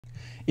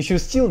if you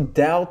still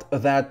doubt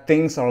that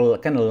things are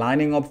kind of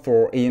lining up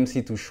for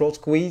AMC to short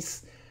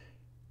squeeze,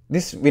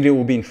 this video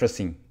will be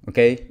interesting,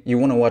 okay? You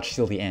want to watch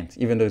till the end,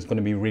 even though it's going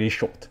to be really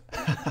short.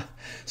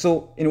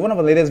 So in one of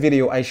the latest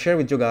video, I share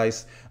with you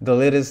guys the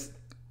latest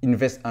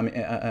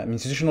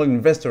institutional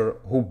investor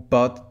who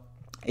bought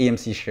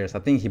AMC shares. I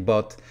think he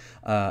bought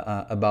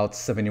about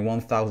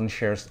 71,000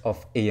 shares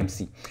of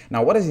AMC.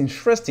 Now, what is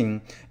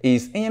interesting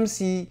is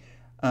AMC,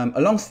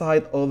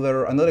 alongside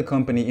another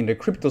company in the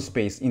crypto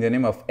space in the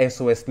name of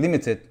SOS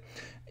Limited,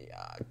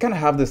 kind of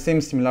have the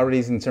same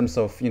similarities in terms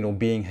of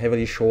being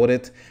heavily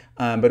shorted.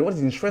 But what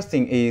is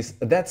interesting is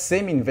that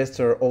same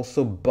investor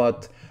also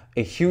bought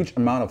a huge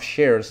amount of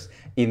shares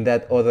in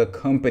that other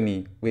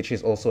company, which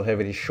is also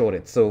heavily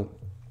shorted. So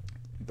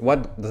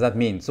what does that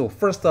mean? So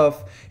first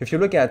off, if you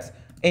look at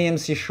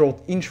AMC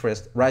short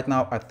interest right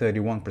now at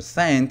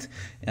 31%,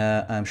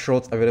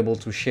 shorts available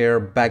to share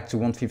back to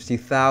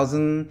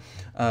 150,000,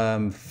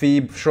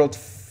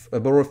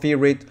 borrow fee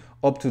rate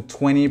up to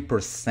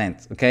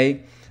 20%.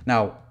 Okay,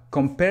 now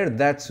compare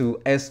that to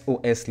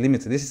SOS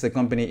Limited. This is a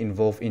company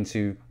involved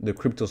into the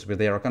crypto space.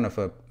 They are kind of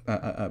a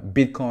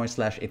Bitcoin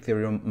 /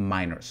 Ethereum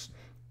miners.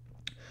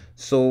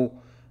 So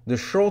the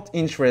short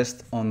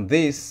interest on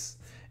this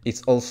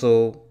is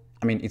also,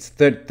 I mean, it's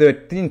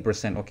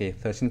 13%, okay,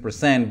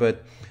 13%,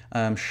 but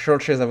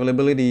short shares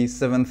availability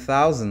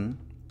 7,000,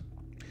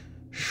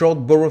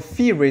 short borrow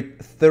fee rate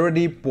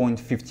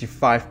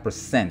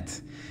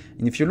 30.55%.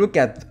 And if you look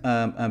at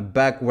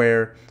back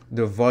where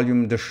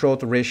the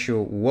short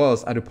ratio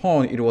was at a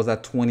point, it was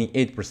at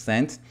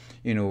 28%,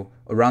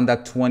 around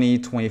that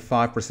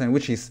 20-25%,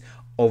 which is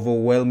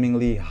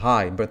overwhelmingly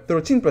high, but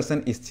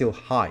 13% is still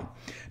high.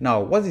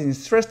 Now, what is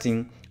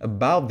interesting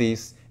about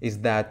this is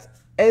that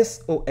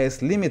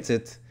SOS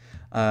Limited,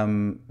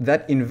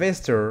 that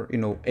investor,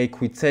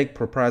 Equitech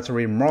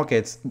Proprietary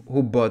Markets,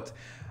 who bought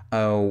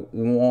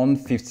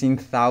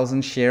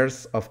 115,000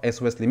 shares of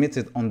SOS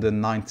Limited on the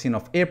 19th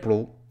of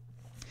April,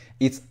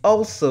 it's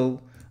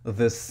also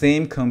the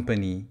same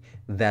company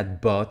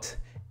that bought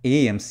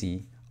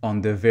AMC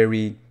on the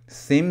very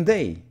same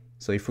day.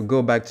 So if we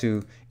go back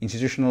to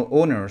institutional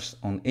owners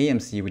on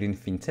AMC within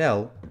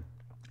Fintel,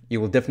 you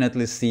will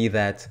definitely see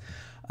that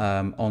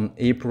on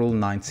April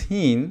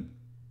 19,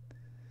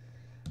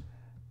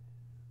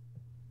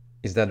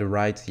 is that the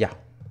right? Yeah.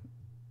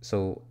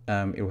 So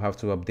you have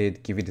to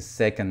update, give it a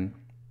second.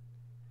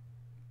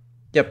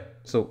 Yep,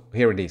 so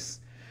here it is.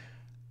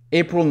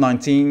 April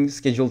 19,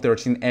 Schedule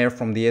 13F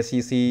from the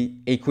SEC,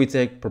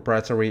 Equitech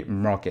Proprietary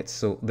Markets.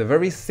 So the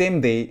very same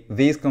day,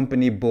 these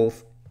companies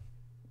both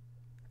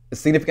a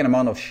significant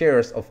amount of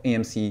shares of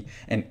AMC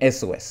and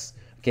SOS.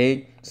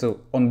 Okay,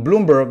 so on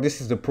Bloomberg, this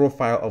is the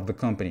profile of the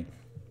company.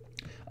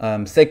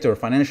 Sector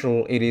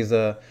financial, it is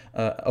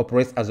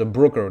operates as a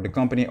broker. The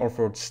company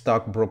offered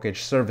stock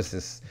brokerage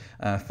services,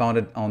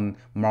 founded on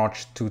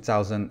March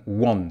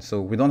 2001.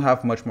 So we don't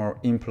have much more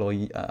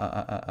employee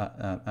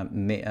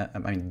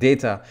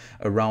data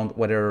around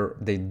whether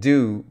they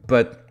do,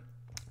 but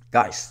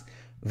guys,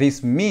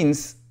 this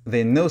means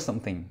they know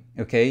something.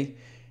 Okay,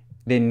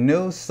 they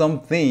know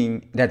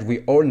something that we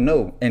all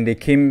know, and they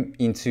came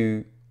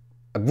into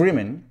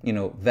agreement,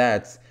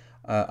 that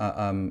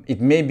it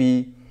may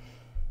be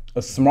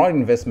a smart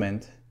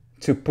investment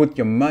to put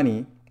your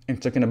money, I'm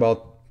talking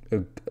about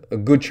a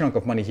good chunk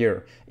of money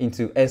here,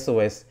 into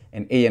SOS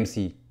and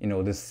AMC,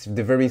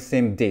 the very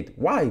same date.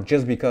 Why?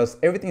 Just because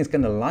everything is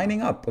kind of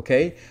lining up,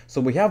 okay? So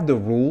we have the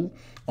rule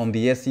on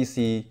the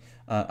SEC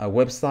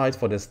website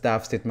for the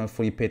staff statement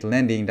fully paid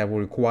lending that will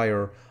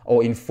require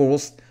or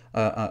enforce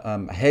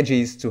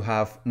hedges to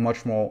have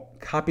much more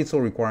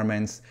capital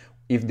requirements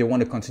if they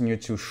want to continue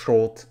to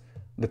short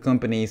the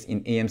companies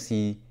in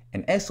AMC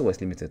and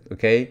SOS Limited,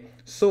 okay?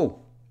 So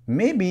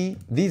maybe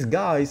these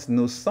guys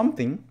know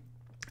something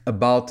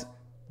about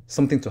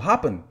something to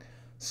happen.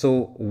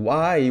 So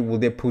why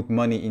would they put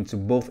money into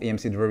both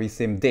AMC the very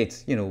same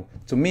date?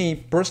 To me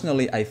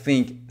personally, I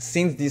think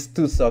since these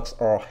two stocks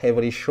are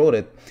heavily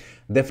shorted,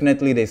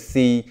 definitely they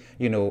see,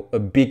 a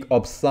big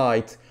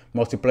upside,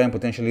 multiplying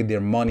potentially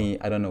their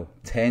money, I don't know,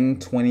 10,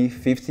 20,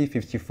 50,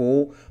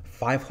 54,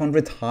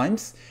 500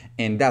 times.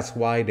 And that's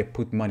why they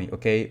put money,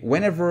 okay?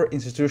 Whenever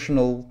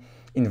institutional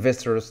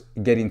investors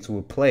get into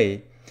a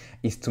play,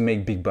 is to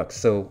make big bucks.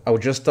 So I will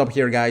just stop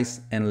here, guys,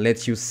 and let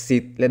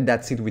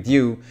that sit with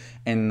you.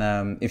 And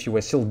if you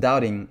were still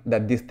doubting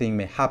that this thing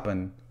may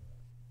happen,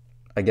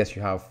 I guess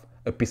you have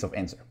a piece of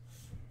answer.